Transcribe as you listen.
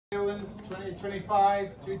Cleland,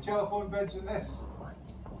 2025, 2 telephone bids in this.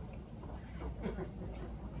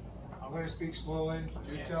 I'm going to speak slowly.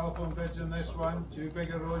 2 telephone bids in this one, 2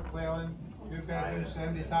 bigger road, Cleland, 2 bedroom,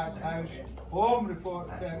 semi-detached house, home report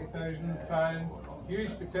 £30,000,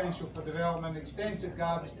 huge potential for development, extensive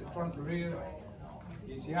gardens to front and rear,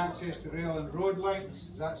 easy access to rail and road links.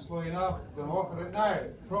 Is that slow enough? Going to offer it now.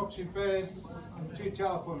 Proxy bid and 2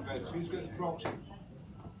 telephone bids. Who's got the proxy?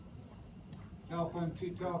 Telephone,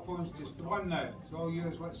 2 telephones, just the one now. It's all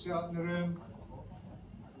yours. Let's sell it in the room.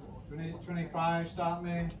 25, start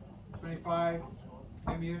me. 25,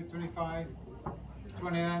 came here, 25,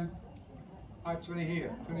 20 in. 20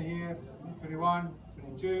 here, 20 here, 21,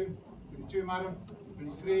 22, 22 madam,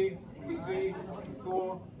 23, 23,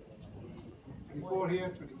 24, 24 here,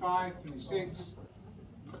 25, 26,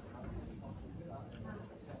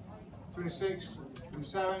 26,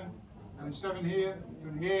 27, 27 here,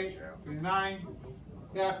 28, 29,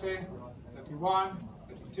 30, 31,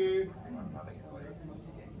 32,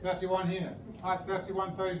 31 here. At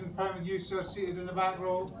 £31,000 with you, sir, seated in the back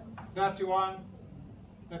row. 31,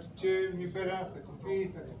 32, new bidder, 33,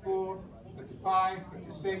 34, 35,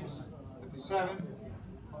 36, 37.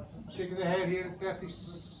 Shaking the head here at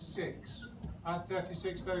 36. At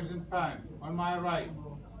 £36,000. On my right.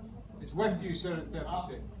 It's with you, sir, at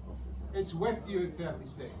 36. It's with you at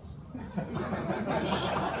 36.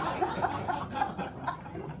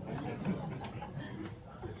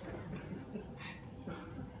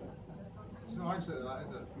 There's no answer to that,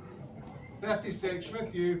 is it? 36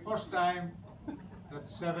 with you, first time.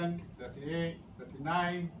 37, 38,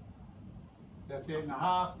 39, 38 and a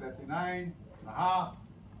half, 39 and a half.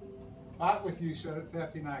 Back with you, sir, at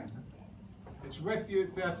 39. It's with you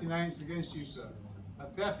at 39, it's against you, sir.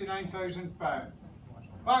 At £39,000.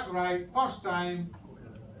 Back right, first time,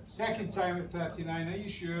 second time at 39, are you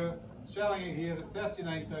sure? Selling it here at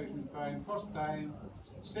 £39,000, first time,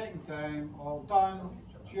 second time, all done.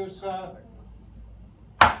 Cheers, sir.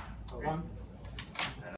 Well done.